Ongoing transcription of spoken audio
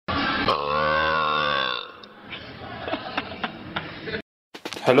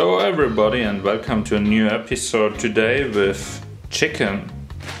Hello everybody and welcome to a new episode today with chicken.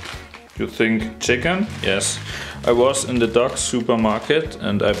 You think chicken? Yes. I was in the dog supermarket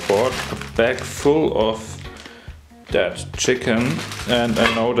and I bought a bag full of that chicken and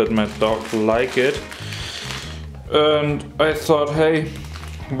I know that my dog like it. And I thought, hey,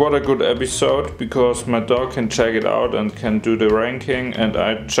 what a good episode, because my dog can check it out and can do the ranking and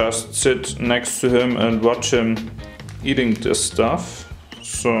I just sit next to him and watch him eating this stuff.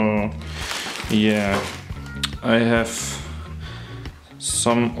 So yeah, I have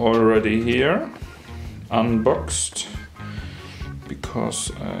some already here unboxed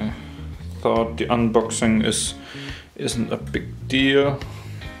because I thought the unboxing isn't a big deal.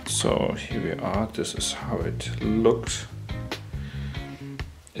 So here we are, this is how it looked.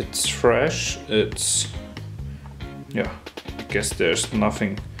 It's fresh, I guess there's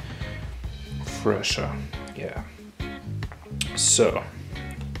nothing fresher. Yeah. So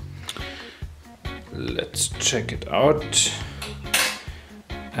let's check it out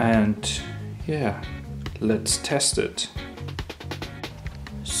and yeah, let's test it.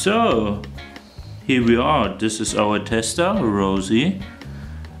 So here we are, this is our tester, Rosie,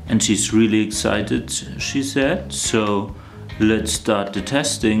 and she's really excited, she said. So let's start the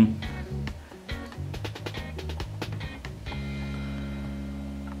testing.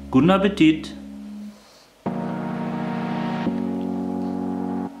 Guten Appetit!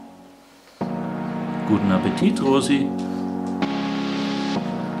 Guten Appetit, Rosi.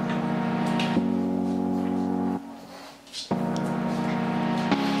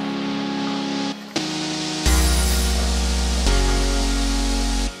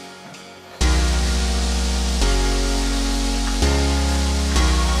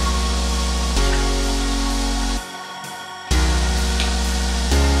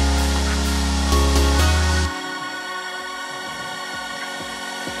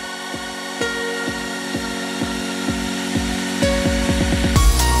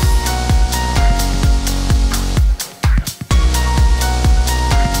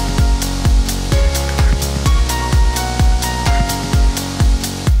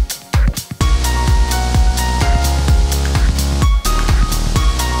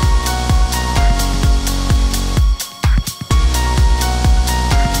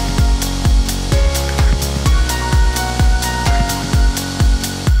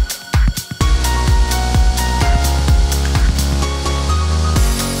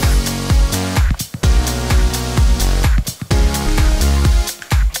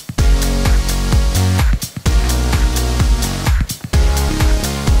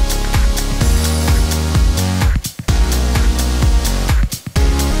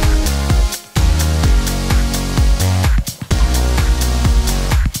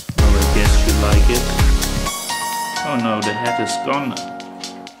 Oh no, the head is gone.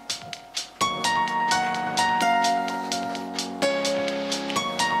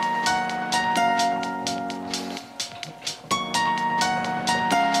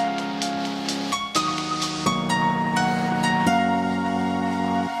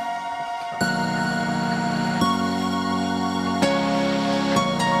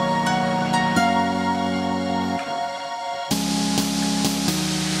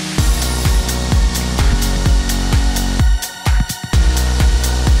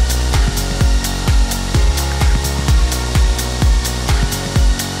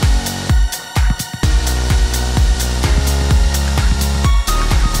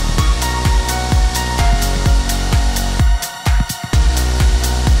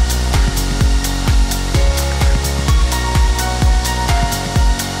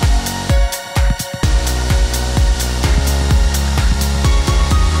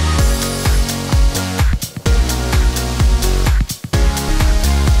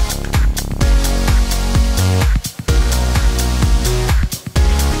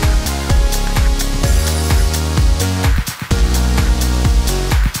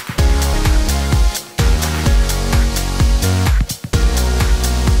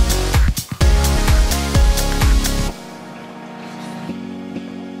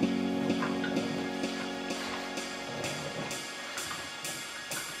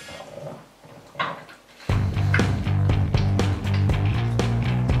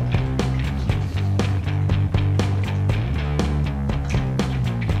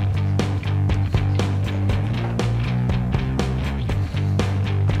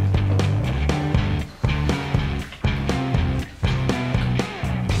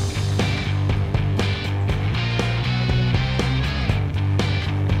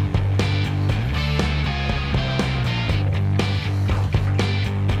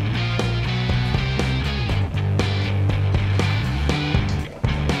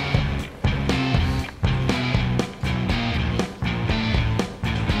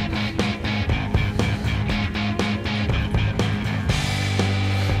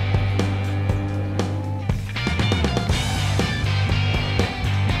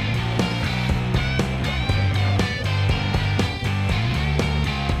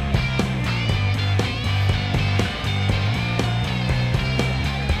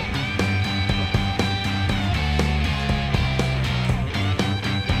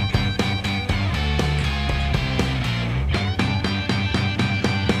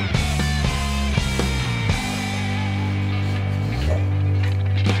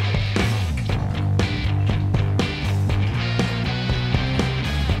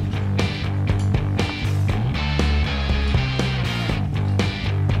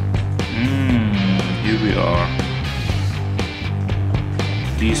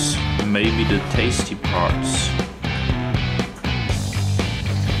 parts, maybe the tasty parts.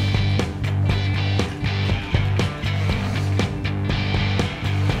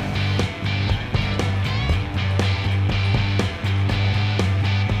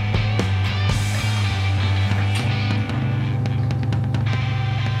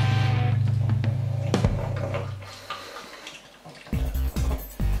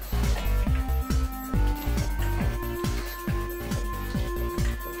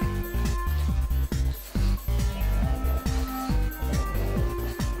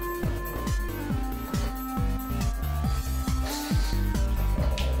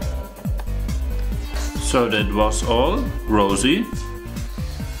 So that was all. Rosie,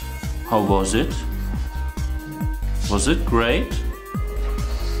 how was it? Was it great?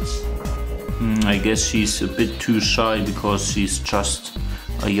 I guess she's a bit too shy because she's just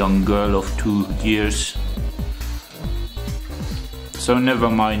a young girl of 2 years. So never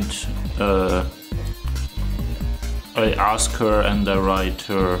mind. I ask her and I write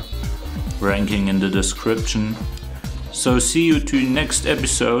her ranking in the description. So see you to next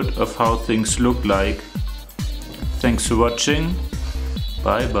episode of How Things Look Like. Thanks for watching.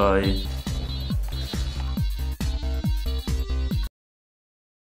 Bye bye.